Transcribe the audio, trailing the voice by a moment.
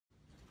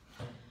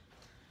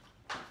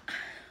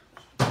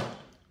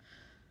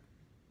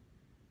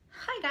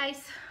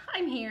guys,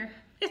 I'm here.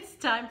 It's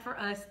time for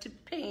us to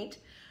paint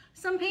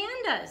some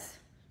pandas.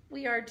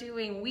 We are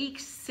doing week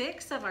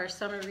 6 of our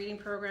summer reading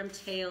program,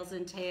 Tales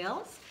and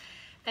Tales.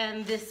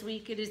 And this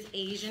week it is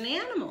Asian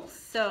animals.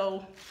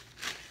 So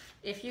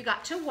if you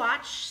got to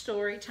watch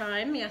story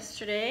time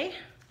yesterday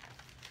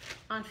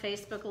on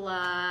Facebook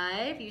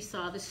Live, you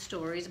saw the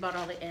stories about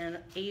all the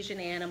Asian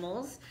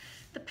animals,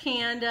 the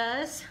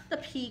pandas, the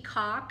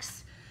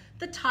peacocks,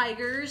 the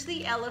tigers,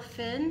 the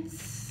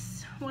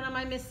elephants. What am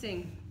I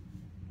missing?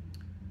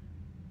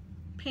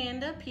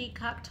 Panda,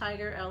 peacock,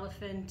 tiger,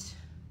 elephant.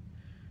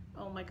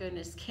 Oh my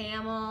goodness,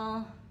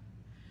 camel.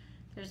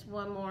 There's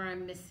one more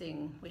I'm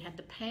missing. We had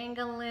the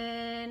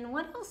pangolin.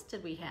 What else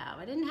did we have?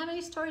 I didn't have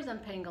any stories on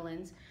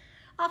pangolins.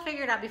 I'll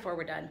figure it out before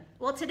we're done.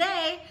 Well,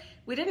 today,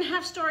 we didn't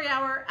have story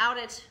hour out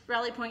at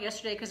Rally Point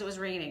yesterday because it was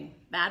raining.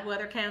 Bad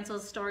weather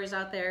cancels stories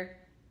out there.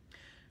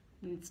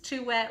 It's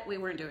too wet, we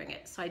weren't doing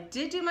it. So I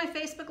did do my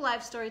Facebook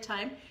Live story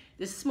time.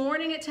 This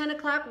morning at 10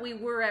 o'clock, we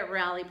were at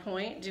Rally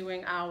Point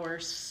doing our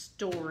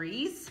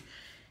stories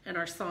and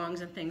our songs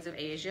and things of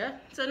Asia.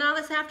 So now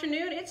this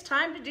afternoon, it's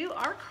time to do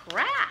our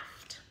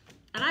craft.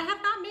 And I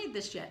have not made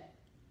this yet.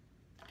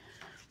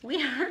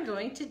 We are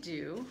going to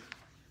do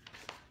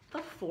the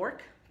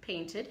fork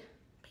painted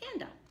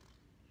panda.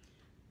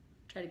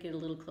 Try to get a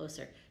little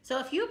closer. So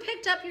if you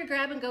picked up your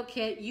grab and go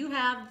kit, you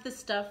have the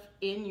stuff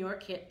in your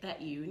kit that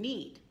you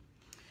need.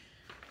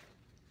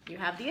 You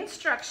have the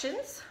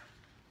instructions,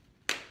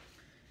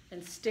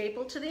 and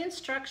stapled to the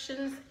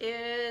instructions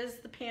is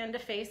the panda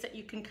face that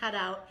you can cut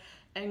out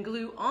and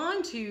glue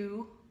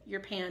onto your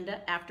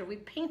panda after we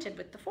painted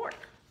with the fork.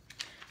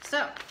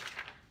 So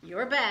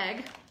your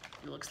bag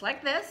looks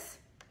like this.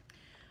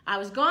 I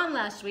was gone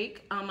last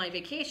week on my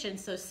vacation,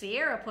 so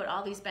Sierra put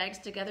all these bags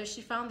together.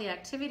 She found the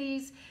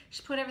activities,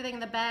 she put everything in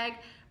the bag.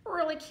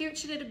 Really cute,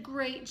 she did a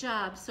great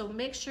job. So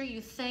make sure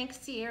you thank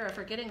Sierra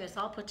for getting this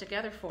all put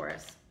together for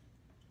us.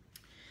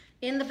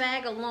 In the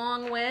bag,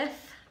 along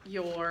with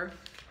your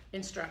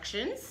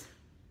instructions,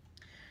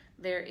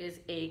 there is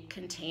a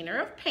container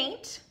of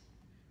paint.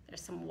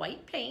 There's some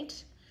white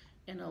paint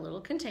in a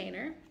little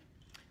container,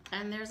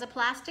 and there's a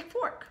plastic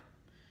fork.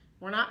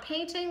 We're not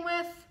painting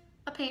with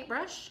a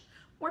paintbrush,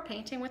 we're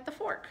painting with the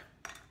fork.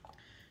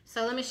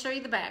 So let me show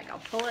you the bag. I'll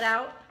pull it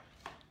out.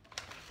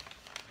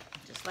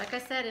 Just like I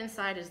said,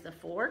 inside is the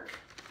fork,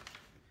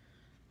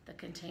 the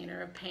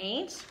container of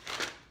paint.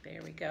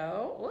 There we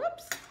go.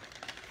 Whoops.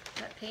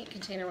 That paint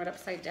container went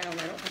upside down.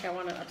 I don't think I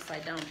want an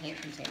upside down paint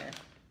container.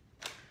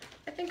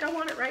 I think I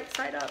want it right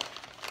side up.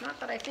 Not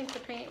that I think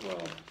the paint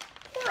will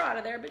pour out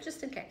of there, but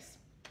just in case.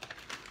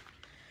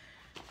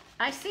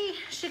 I see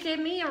she gave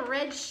me a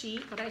red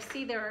sheet, but I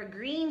see there are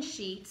green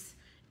sheets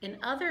in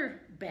other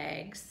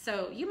bags.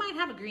 So you might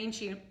have a green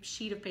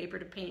sheet of paper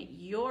to paint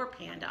your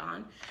panda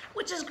on,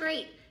 which is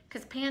great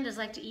because pandas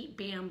like to eat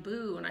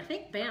bamboo, and I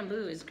think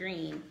bamboo is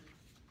green.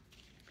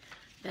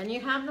 Then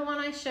you have the one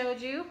I showed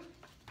you,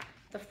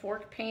 the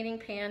fork painting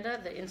panda,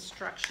 the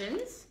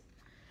instructions.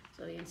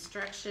 So the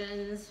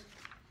instructions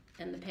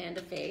and the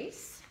panda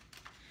face.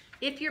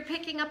 If you're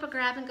picking up a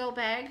grab and go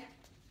bag,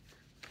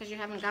 because you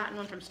haven't gotten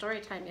one from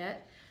Storytime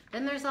yet,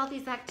 then there's all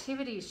these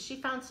activities. She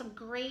found some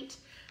great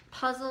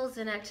puzzles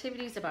and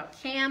activities about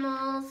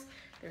camels.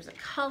 There's a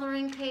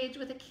coloring page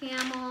with a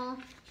camel.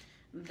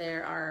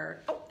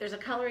 There's a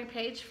coloring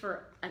page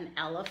for an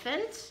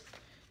elephant.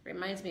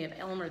 Reminds me of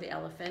Elmer the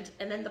elephant.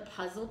 And then the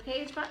puzzle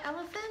page about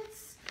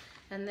elephants.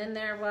 And then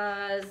there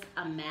was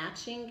a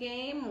matching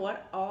game.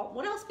 What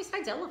else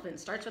besides elephant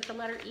starts with the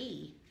letter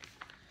E?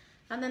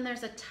 And then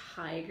there's a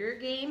tiger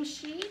game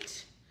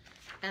sheet.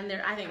 And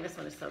I think this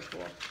one is so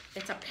cool.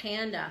 It's a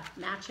panda,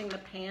 matching the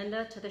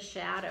panda to the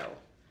shadow.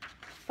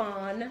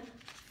 Fun,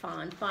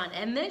 fun, fun.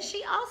 And then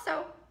she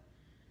also,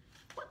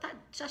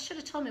 just should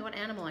have told me what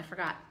animal, I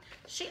forgot.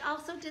 She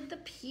also did the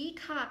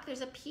peacock.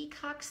 There's a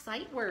peacock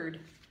sight word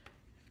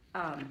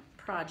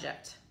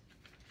project.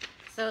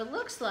 So it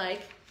looks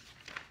like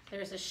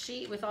there's a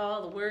sheet with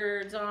all the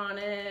words on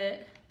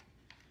it.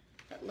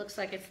 It looks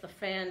like it's the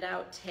fanned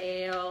out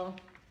tail.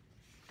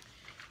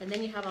 And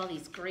then you have all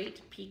these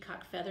great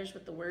peacock feathers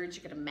with the words.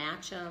 You're gonna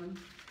match them,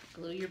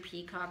 glue your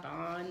peacock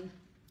on.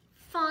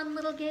 Fun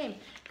little game.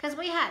 Because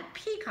we had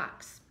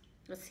peacocks.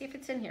 Let's see if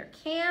it's in here.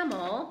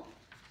 Camel,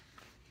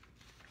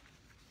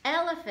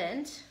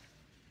 elephant,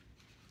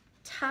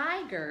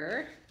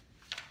 tiger,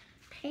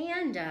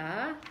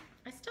 panda.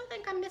 I still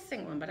think I'm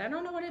missing one, but I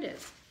don't know what it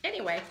is.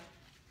 Anyway,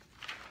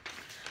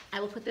 I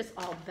will put this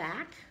all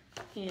back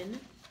in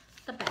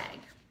the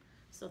bag.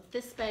 So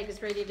this bag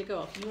is ready to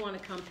go. If you want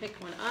to come pick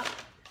one up.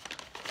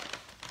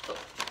 Oh.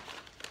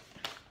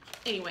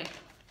 Anyway,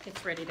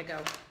 it's ready to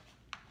go.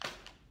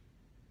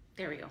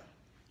 There we go.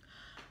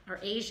 Our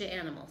Asia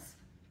animals.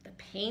 The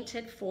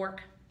painted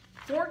fork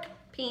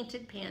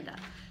painted panda.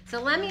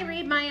 So let me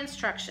read my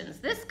instructions.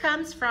 This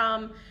comes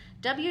from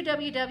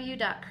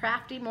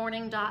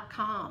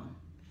www.craftymorning.com.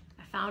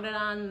 I found it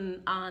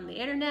on the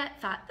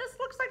internet, thought this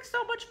looks like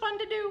so much fun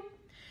to do.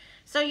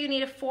 So you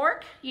need a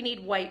fork, you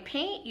need white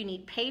paint, you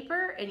need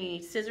paper, and you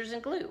need scissors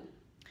and glue.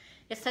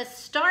 It says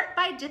start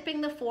by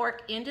dipping the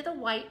fork into the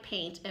white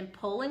paint and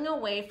pulling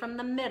away from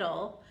the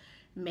middle,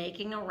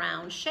 making a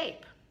round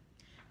shape.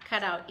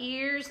 Cut out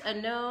ears, a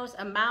nose,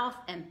 a mouth,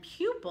 and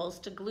pupils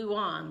to glue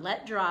on.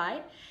 Let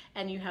dry,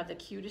 and you have the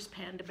cutest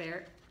panda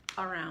bear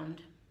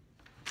around.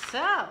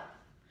 So,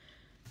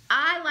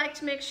 I like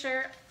to make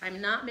sure I'm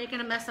not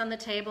making a mess on the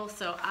table,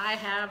 so I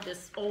have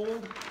this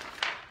old,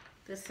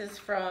 this is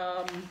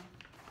from,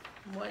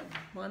 what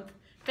month?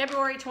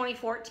 February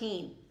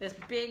 2014, this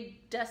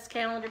big desk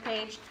calendar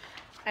page.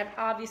 I've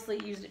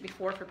obviously used it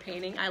before for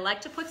painting. I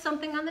like to put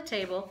something on the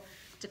table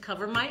to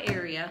cover my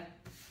area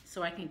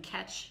so I can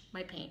catch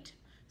my paint,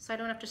 so I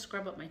don't have to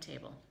scrub up my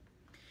table.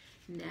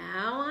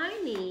 Now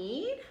I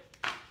need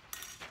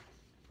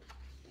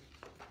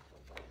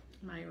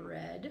my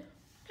red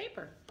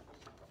paper.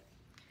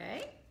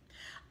 Okay,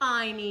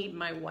 I need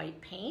my white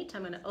paint.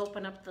 I'm going to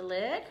open up the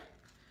lid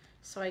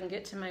so I can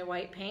get to my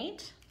white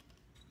paint.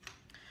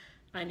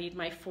 I need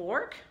my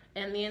fork,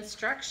 and the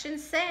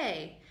instructions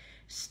say,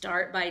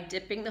 start by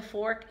dipping the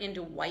fork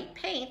into white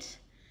paint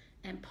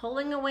and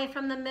pulling away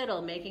from the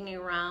middle, making a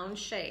round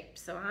shape.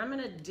 So I'm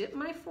going to dip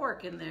my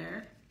fork in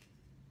there.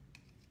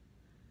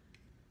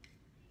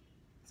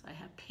 So I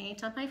have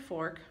paint on my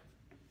fork.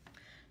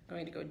 I'm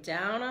going to go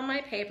down on my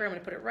paper. I'm going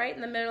to put it right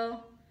in the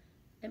middle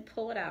and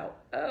pull it out.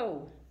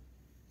 Oh.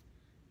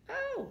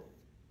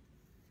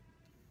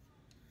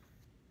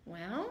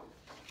 Well,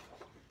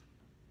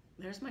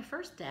 there's my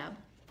first dab.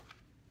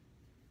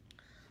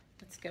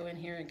 Let's go in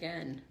here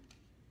again.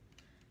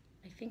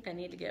 I think I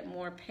need to get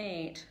more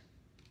paint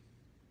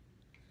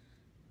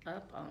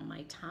up on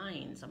my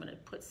tines. I'm gonna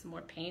put some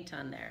more paint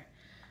on there.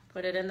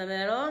 Put it in the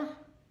middle,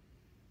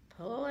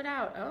 pull it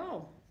out.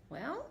 Oh,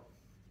 well,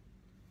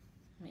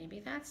 maybe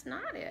that's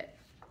not it.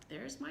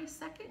 There's my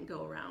second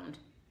go around.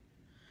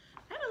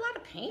 I have a lot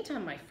of paint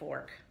on my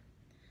fork.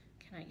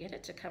 Can I get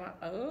it to come out?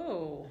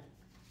 Oh,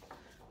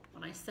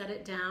 when I set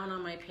it down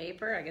on my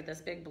paper, I get this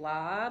big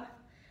blob.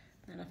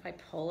 Then if I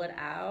pull it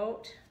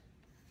out,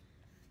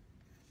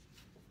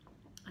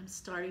 I'm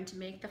starting to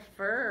make the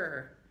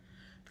fur.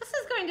 This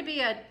is going to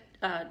be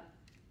a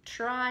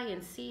try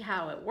and see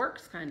how it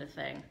works kind of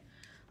thing.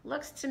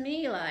 Looks to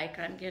me like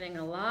I'm getting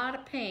a lot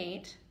of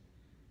paint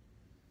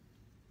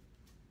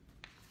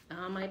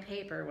on my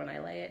paper when I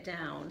lay it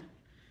down.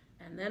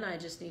 And then I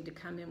just need to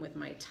come in with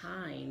my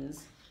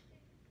tines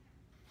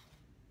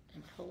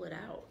and pull it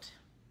out.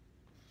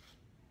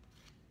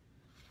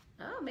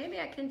 Oh, maybe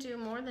I can do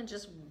more than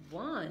just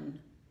one.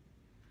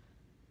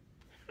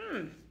 This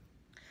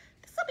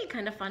will be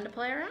kind of fun to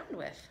play around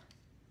with.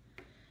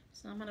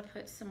 So I'm gonna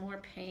put some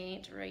more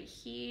paint right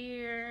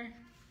here.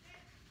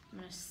 I'm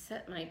gonna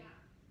set my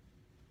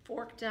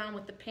fork down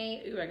with the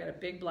paint. Ooh, I got a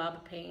big blob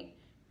of paint.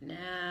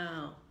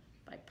 Now,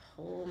 if I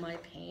pull my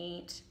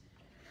paint,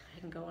 I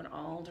can go in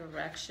all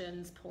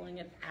directions, pulling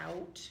it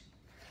out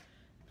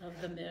of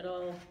the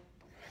middle.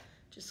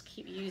 Just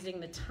keep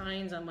using the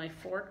tines on my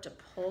fork to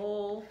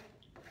pull.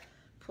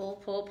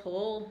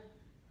 Pull.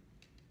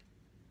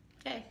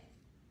 Okay.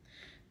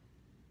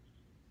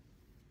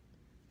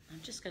 I'm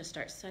just gonna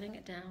start setting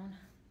it down,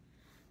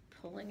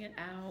 pulling it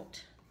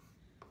out.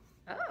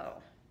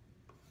 Oh,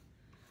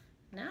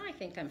 now I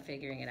think I'm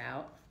figuring it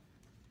out,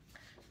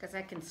 because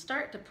I can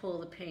start to pull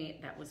the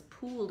paint that was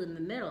pooled in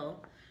the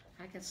middle.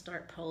 I can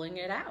start pulling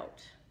it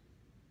out.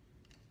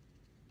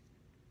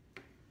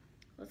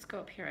 Let's go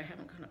up here. I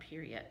haven't gone up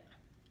here yet.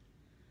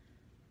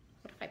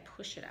 What if I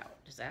push it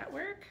out? Does that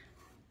work?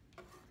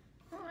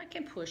 Well, I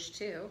can push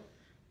too.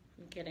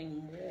 I'm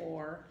getting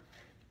more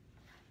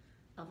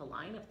of a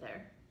line up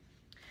there.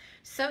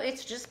 So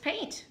it's just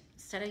paint.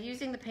 Instead of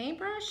using the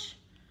paintbrush,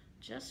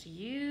 just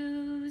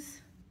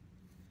use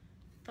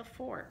the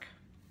fork.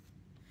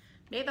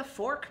 May the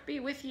fork be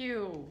with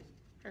you.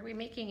 Are we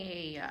making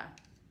a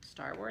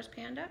Star Wars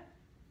panda?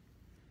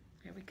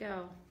 There we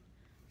go.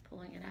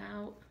 Pulling it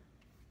out.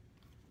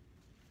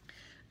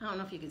 I don't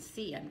know if you can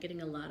see, I'm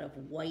getting a lot of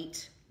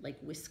white, like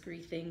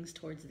whiskery things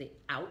towards the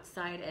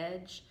outside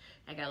edge.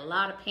 I got a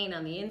lot of paint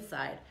on the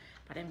inside,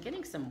 but I'm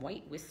getting some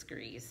white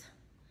whiskeries.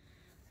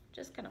 I'm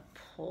just gonna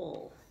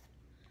pull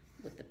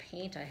with the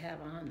paint I have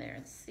on there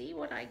and see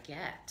what I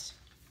get.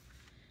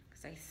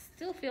 Because I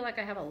still feel like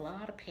I have a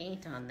lot of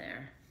paint on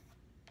there.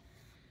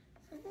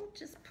 So we'll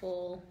just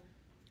pull.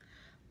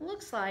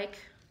 Looks like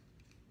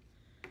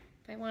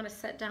if I want to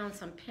set down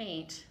some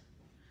paint,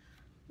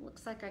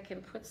 looks like I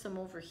can put some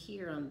over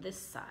here on this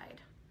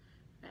side.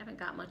 I haven't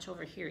got much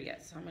over here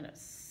yet, so I'm gonna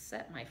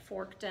set my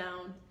fork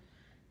down,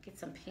 get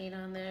some paint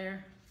on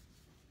there,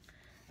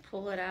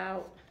 pull it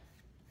out.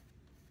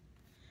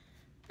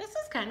 This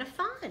is kind of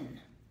fun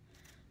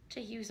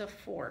to use a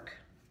fork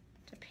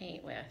to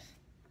paint with.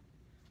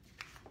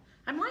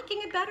 I'm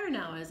liking it better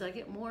now as I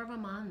get more of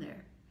them on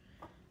there.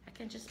 I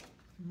can just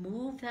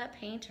move that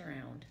paint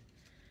around,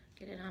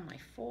 get it on my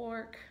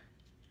fork.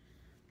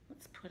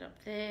 Let's put up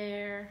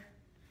there.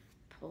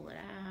 Pull it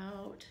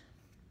out.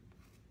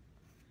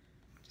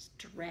 Just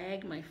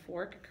drag my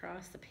fork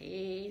across the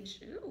page.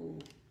 Ooh.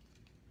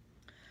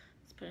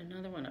 Let's put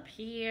another one up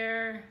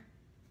here.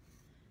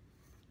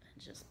 And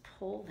Just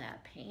pull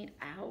that paint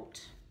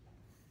out.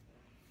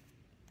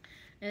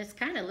 And it's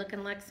kind of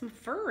looking like some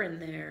fur in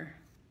there.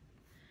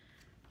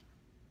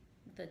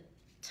 The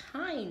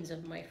tines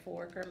of my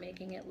fork are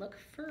making it look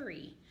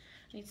furry.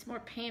 I need some more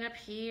paint up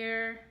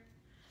here.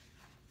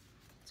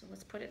 So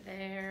let's put it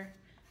there.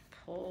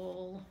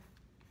 Pull.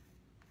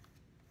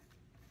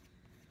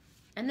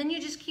 And then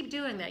you just keep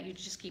doing that. You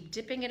just keep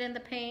dipping it in the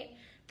paint,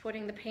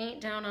 putting the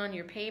paint down on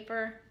your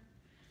paper.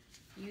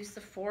 Use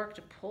the fork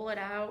to pull it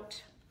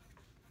out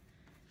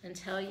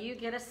until you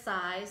get a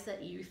size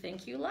that you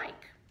think you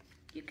like.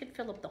 You could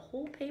fill up the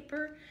whole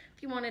paper.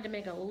 If you wanted to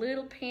make a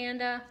little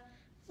panda,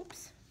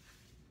 oops,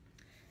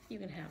 you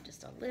can have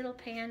just a little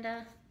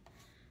panda.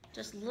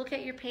 Just look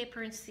at your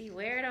paper and see,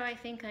 where do I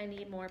think I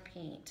need more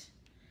paint?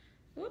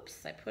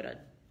 Oops, I put a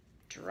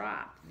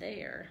drop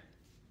there.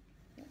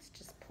 Let's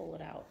just pull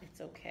it out,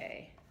 it's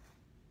okay.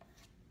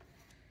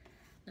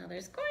 Now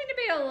there's going to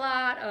be a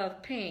lot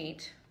of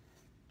paint,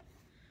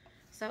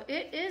 so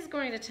it is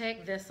going to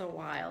take this a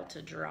while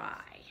to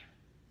dry.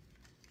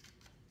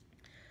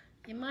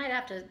 You might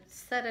have to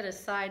set it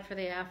aside for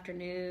the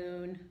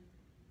afternoon,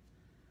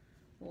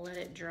 let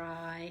it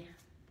dry.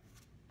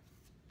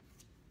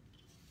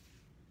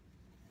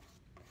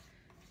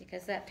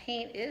 Because that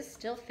paint is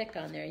still thick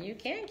on there. You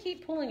can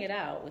keep pulling it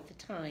out with the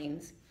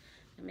tines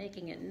and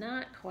making it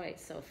not quite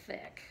so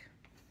thick.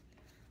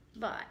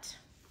 But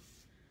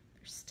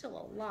there's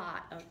still a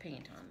lot of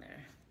paint on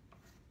there.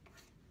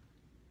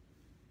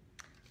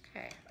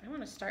 Okay, I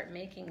want to start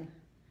making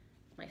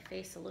my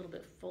face a little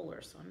bit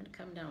fuller, so I'm going to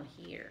come down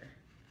here,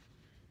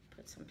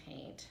 put some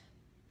paint.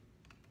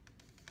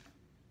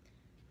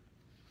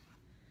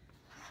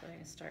 So I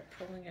can start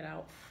pulling it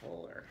out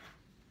fuller.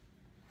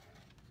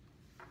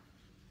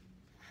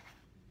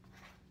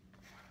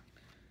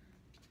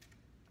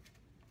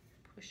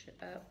 Push it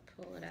up,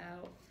 pull it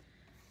out.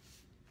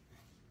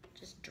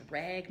 Just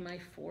drag my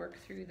fork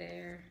through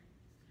there.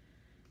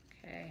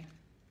 Okay.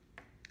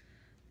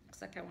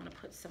 Looks like I want to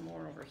put some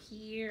more over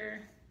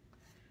here.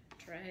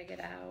 Drag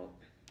it out.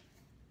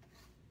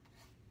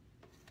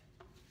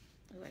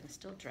 Oh, I can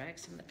still drag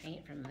some of the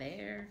paint from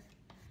there.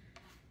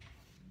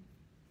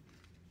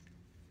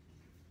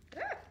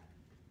 Ah!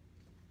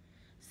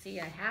 See,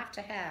 I have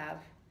to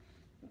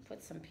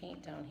put some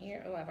paint down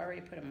here. Oh, I've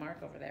already put a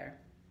mark over there.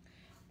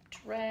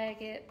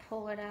 Drag it,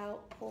 pull it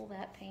out, pull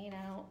that paint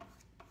out.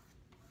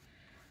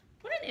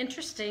 What an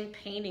interesting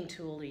painting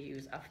tool to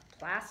use, a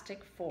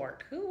plastic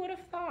fork. Who would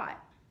have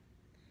thought?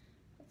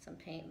 Put some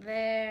paint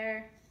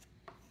there,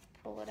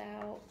 pull it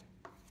out.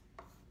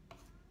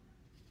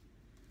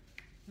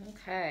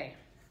 Okay.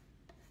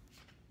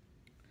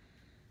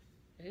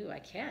 Ooh, I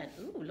can.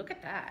 Ooh, look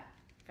at that.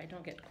 If I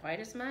don't get quite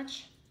as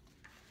much,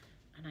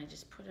 and I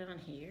just put it on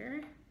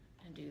here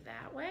and do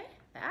that way,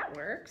 that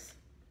works.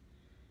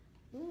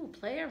 Ooh,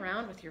 play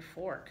around with your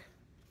fork.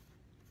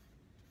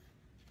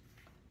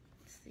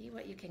 See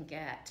what you can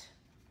get.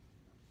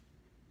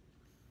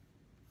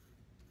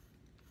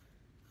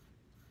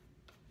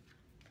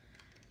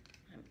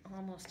 I'm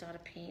almost out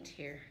of paint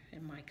here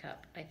in my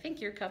cup. I think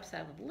your cups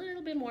have a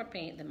little bit more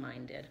paint than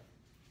mine did,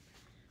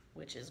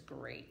 which is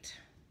great.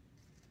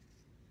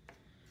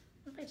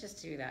 What if I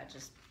just do that?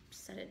 Just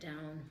set it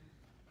down.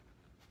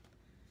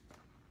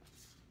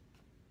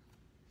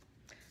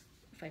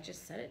 If I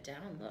just set it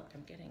down, look,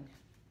 I'm getting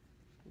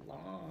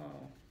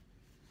long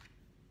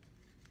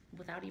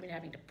without even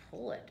having to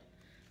pull it.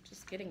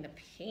 Just getting the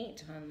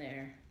paint on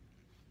there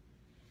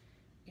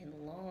in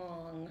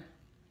long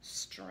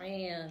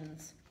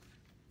strands.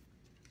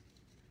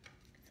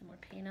 Get some more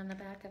paint on the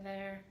back of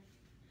there.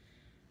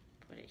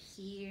 Put it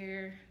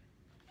here.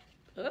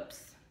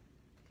 Oops.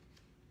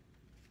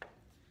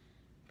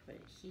 Put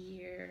it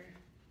here.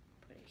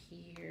 Put it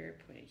here.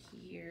 Put it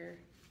here.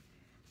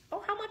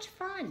 Oh, how much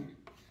fun!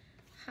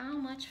 How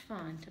much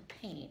fun to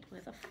paint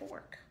with a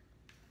fork.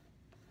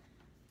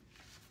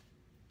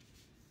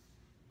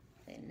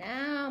 And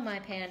now my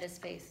panda's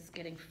face is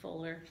getting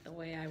fuller the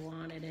way I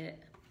wanted it.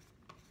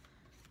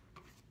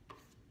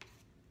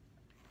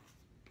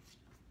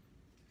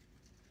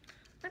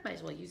 I might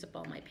as well use up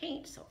all my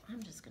paint, so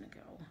I'm just gonna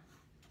go.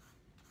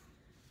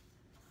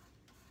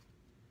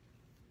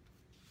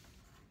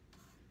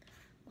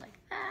 Like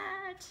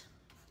that.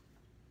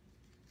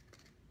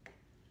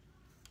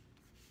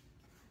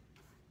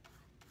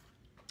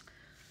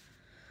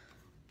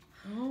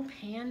 Oh,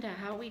 Panda,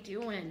 how we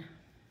doing?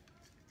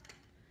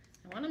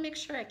 I want to make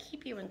sure I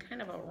keep you in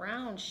kind of a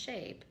round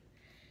shape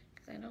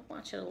because I don't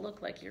want you to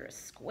look like you're a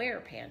square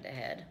panda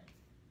head.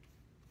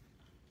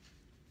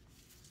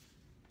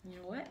 You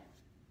know what?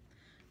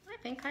 I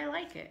think I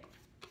like it.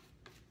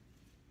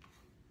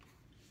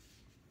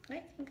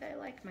 I think I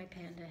like my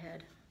panda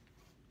head.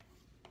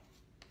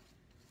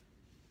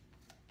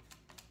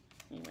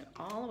 You went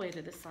all the way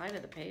to the side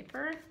of the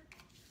paper.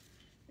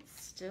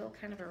 It's still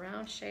kind of a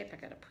round shape. I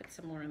gotta put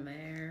some more in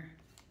there.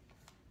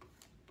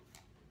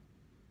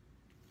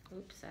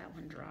 Oops, that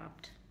one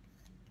dropped.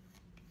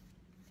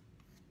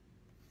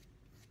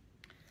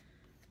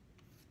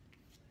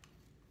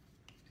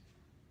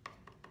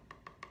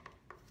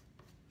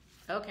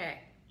 Okay,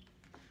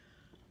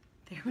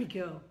 there we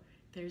go.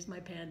 There's my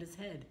panda's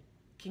head.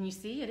 Can you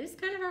see? It is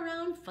kind of a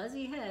round,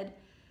 fuzzy head.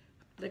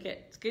 Look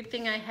at, it's a good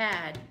thing I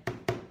had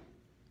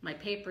my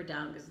paper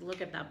down, because look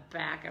at the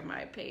back of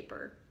my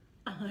paper.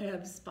 I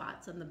have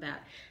spots on the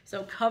back.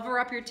 So cover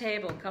up your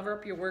table, cover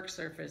up your work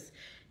surface.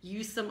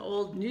 Use some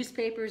old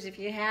newspapers if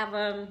you have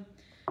them.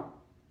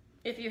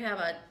 If you have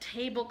a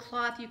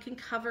tablecloth you can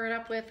cover it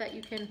up with that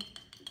you can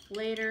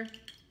later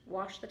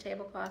wash the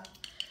tablecloth.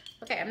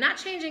 Okay, I'm not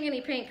changing any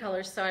paint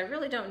colors, so I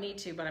really don't need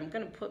to, but I'm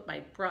gonna put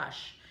my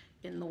brush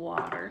in the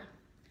water.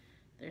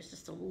 There's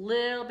just a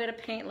little bit of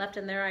paint left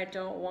in there. I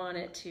don't want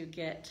it to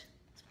get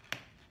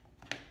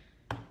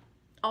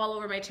all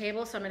over my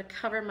table, so I'm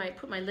gonna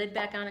put my lid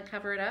back on and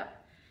cover it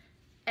up.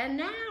 And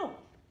now,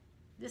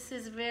 this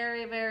is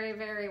very, very,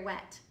 very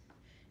wet.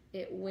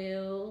 It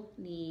will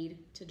need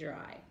to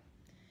dry.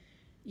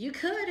 You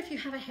could, if you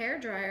have a hair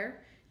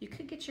dryer, you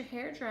could get your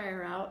hair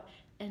dryer out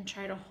and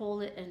try to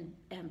hold it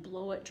and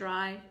blow it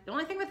dry. The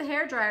only thing with the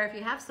hair dryer, if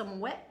you have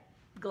some wet,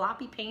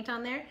 gloppy paint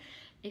on there,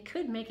 it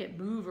could make it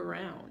move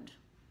around.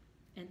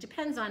 And it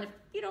depends on, if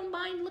you don't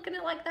mind looking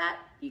at it like that,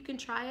 you can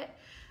try it.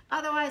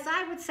 Otherwise,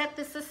 I would set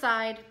this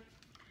aside.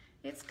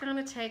 It's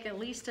gonna take at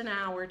least an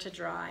hour to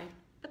dry,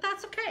 but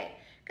that's okay,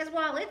 because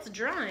while it's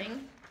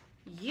drying,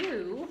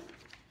 you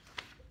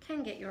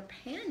can get your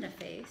panda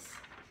face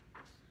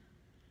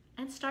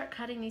and start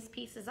cutting these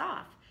pieces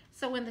off.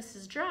 So when this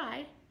is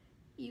dry,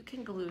 you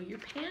can glue your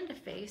panda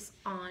face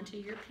onto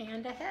your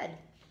panda head.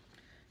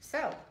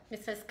 So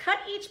it says, cut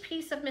each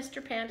piece of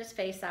Mr. Panda's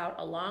face out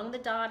along the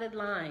dotted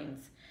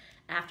lines.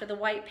 After the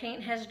white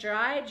paint has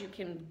dried, you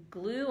can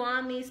glue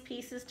on these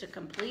pieces to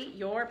complete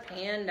your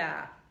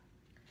panda.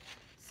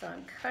 So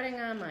I'm cutting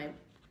on my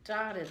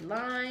dotted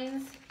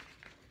lines.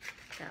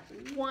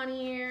 Got one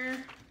ear.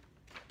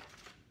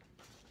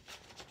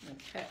 I'm gonna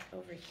cut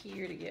over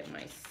here to get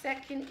my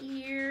second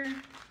ear.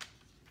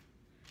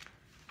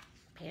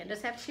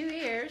 Pandas have 2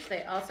 ears.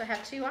 They also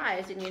have 2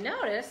 eyes, and you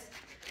notice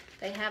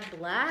they have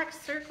black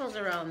circles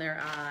around their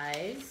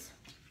eyes.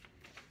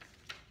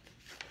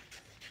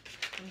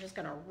 I'm just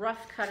gonna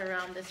rough cut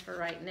around this for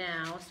right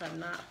now, so I'm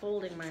not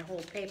holding my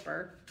whole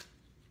paper.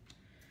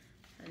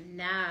 And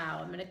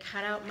now I'm gonna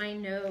cut out my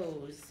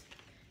nose.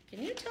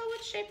 Can you tell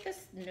what shape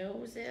this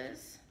nose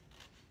is?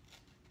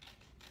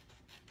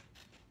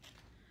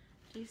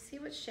 Do you see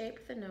what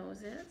shape the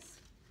nose is?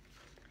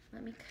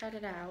 Let me cut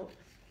it out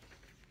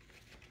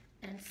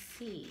and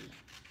see.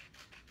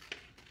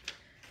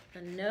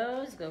 The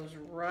nose goes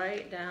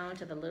right down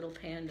to the little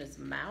panda's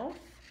mouth.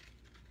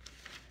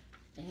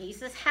 And he's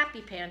this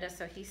happy panda,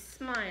 so he's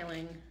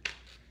smiling.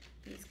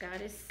 He's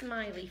got his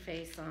smiley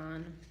face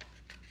on.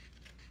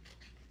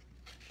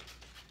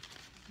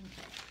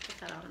 Okay, get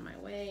that out of my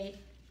way.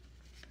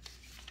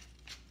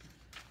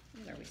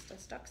 Are we still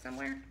stuck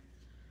somewhere?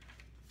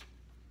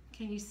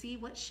 Can you see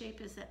what shape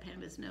is that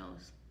panda's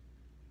nose?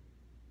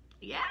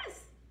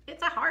 Yes,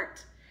 it's a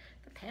heart.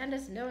 The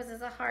panda's nose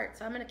is a heart,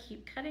 so I'm gonna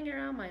keep cutting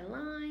around my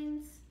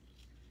lines.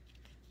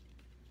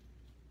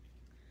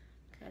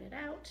 Cut it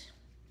out.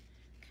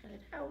 Cut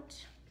it out,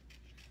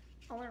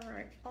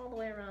 all the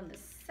way around the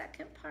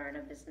second part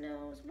of his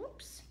nose.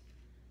 Whoops,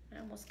 I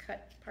almost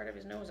cut part of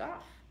his nose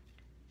off.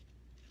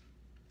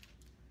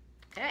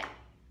 Okay,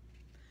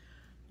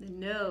 the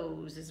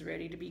nose is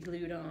ready to be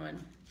glued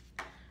on.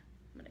 I'm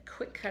gonna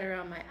quick cut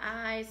around my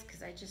eyes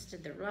because I just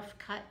did the rough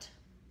cut.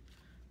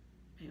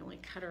 I only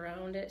cut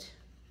around it.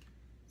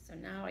 So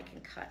now I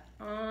can cut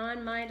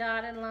on my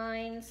dotted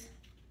lines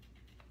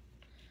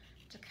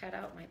to cut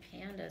out my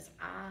panda's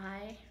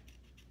eye.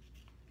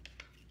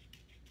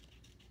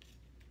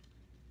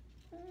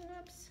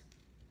 Oops.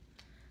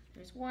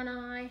 There's one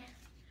eye.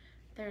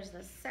 There's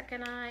the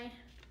second eye.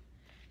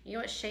 You know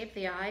what shape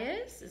the eye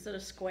is? Is it a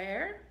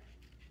square?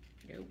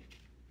 Nope.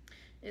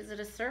 Is it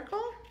a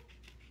circle?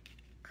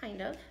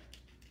 Kind of.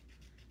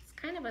 It's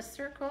kind of a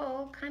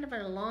circle, kind of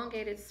an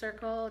elongated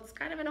circle. It's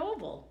kind of an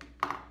oval.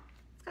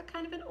 It's got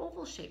kind of an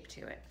oval shape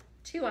to it.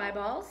 2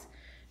 eyeballs.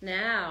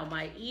 Now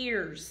my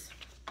ears.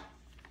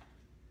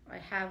 I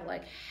have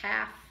like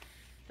half.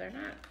 They're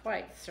not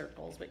quite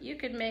circles, but you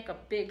could make a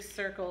big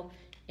circle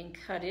and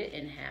cut it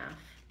in half.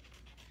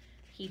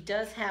 He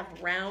does have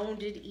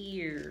rounded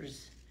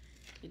ears.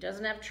 He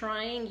doesn't have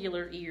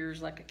triangular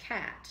ears like a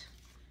cat.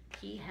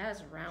 He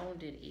has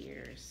rounded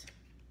ears.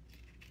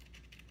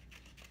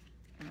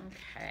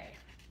 Okay.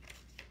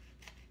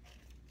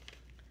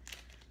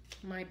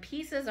 My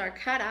pieces are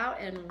cut out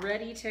and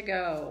ready to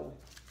go.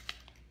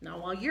 Now,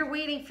 while you're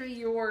waiting for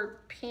your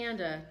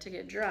panda to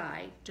get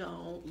dry,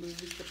 don't lose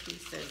the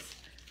pieces.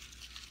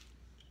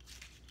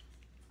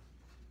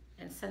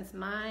 And since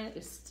mine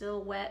is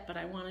still wet, but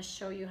I want to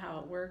show you how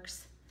it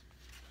works,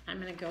 I'm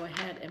going to go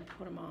ahead and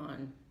put them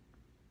on.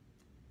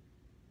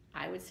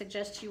 I would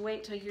suggest you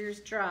wait till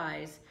yours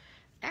dries.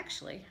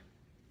 Actually,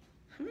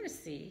 I'm going to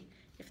see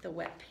if the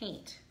wet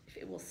paint, if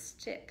it will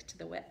stick to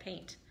the wet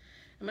paint.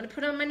 I'm going to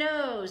put on my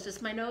nose.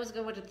 Does my nose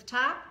go at the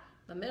top,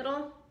 the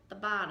middle, the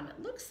bottom? It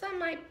looks on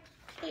my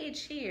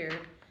page here,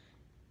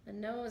 The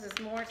nose is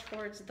more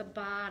towards the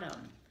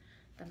bottom,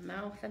 the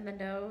mouth and the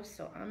nose.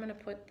 So I'm gonna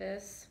put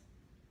this,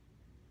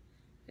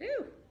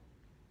 ooh,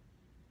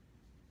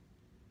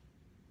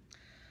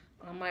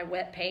 on my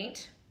wet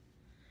paint.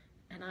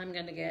 And I'm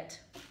gonna get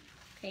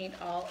paint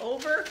all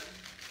over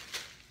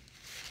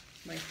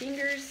my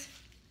fingers.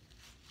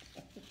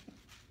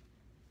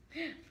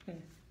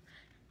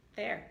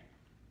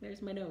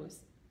 There's my nose.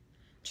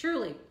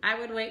 Truly, I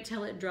would wait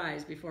till it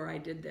dries before I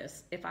did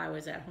this if I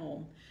was at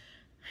home.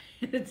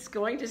 It's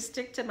going to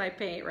stick to my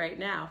paint right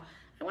now.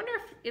 I wonder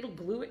if it'll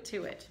glue it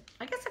to it.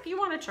 I guess if you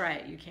want to try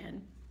it, you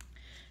can.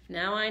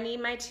 Now I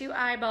need my 2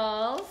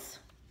 eyeballs.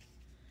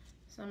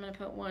 So I'm going to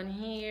put one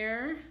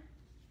here.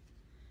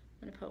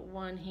 I'm going to put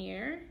one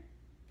here.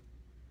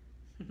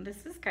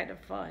 This is kind of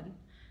fun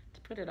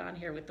to put it on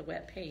here with the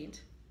wet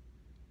paint.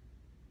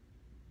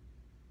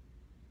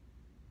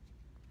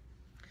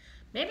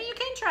 Maybe you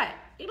can try it.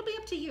 It'll be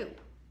up to you.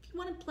 If you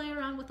want to play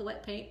around with the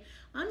wet paint,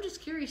 I'm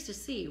just curious to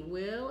see,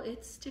 will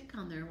it stick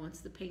on there once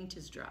the paint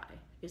is dry?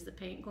 Is the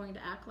paint going to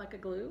act like a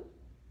glue?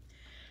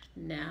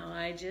 Now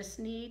I just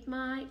need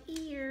my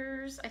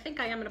ears. I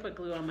think I am going to put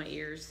glue on my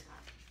ears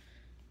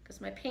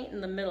because my paint in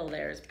the middle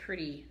there is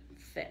pretty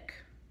thick,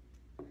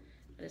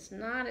 but it's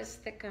not as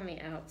thick on the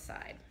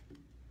outside.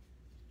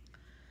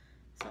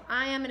 So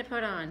I am going to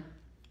put on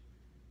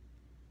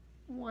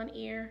one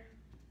ear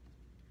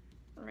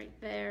right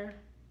there.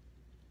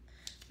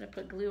 I'm going to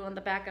put glue on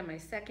the back of my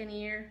second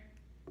ear.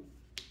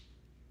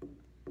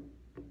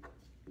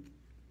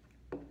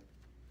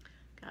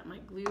 Got my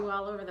glue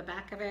all over the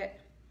back of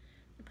it.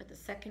 I put the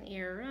second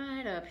ear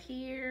right up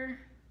here.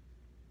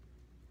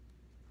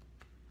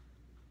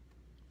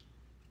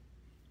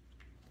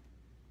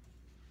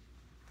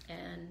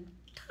 And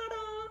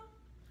ta-da!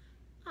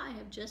 I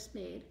have just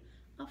made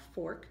a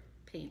fork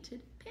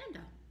painted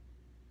panda.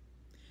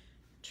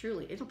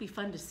 Truly, it'll be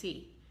fun to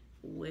see.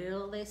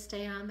 Will they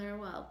stay on there?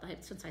 Well,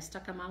 since I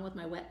stuck them on with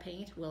my wet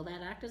paint, will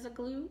that act as a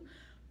glue?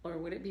 Or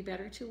would it be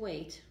better to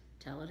wait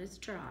till it is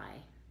dry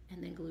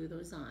and then glue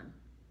those on?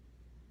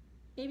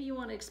 Maybe you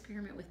want to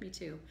experiment with me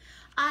too.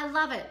 I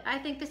love it. I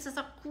think this is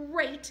a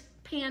great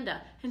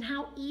panda. And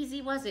how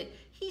easy was it?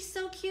 He's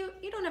so cute.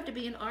 You don't have to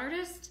be an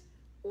artist.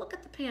 Look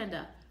at the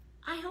panda.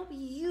 I hope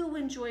you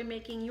enjoy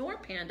making your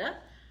panda.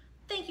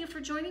 Thank you for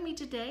joining me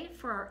today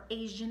for our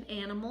Asian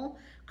animal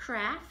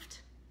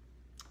craft.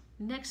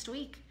 Next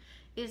week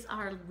is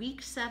our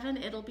week 7.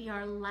 It'll be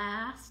our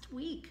last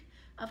week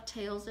of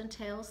Tails and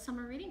Tales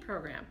summer reading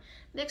program.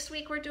 Next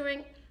week we're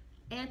doing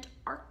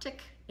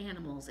Antarctic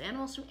animals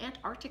from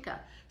Antarctica.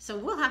 So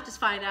we'll have to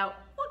find out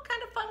what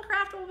kind of fun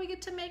craft will we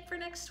get to make for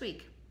next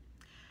week.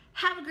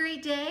 Have a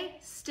great day,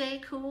 stay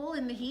cool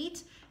in the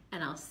heat,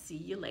 and I'll see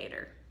you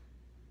later.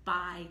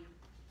 Bye.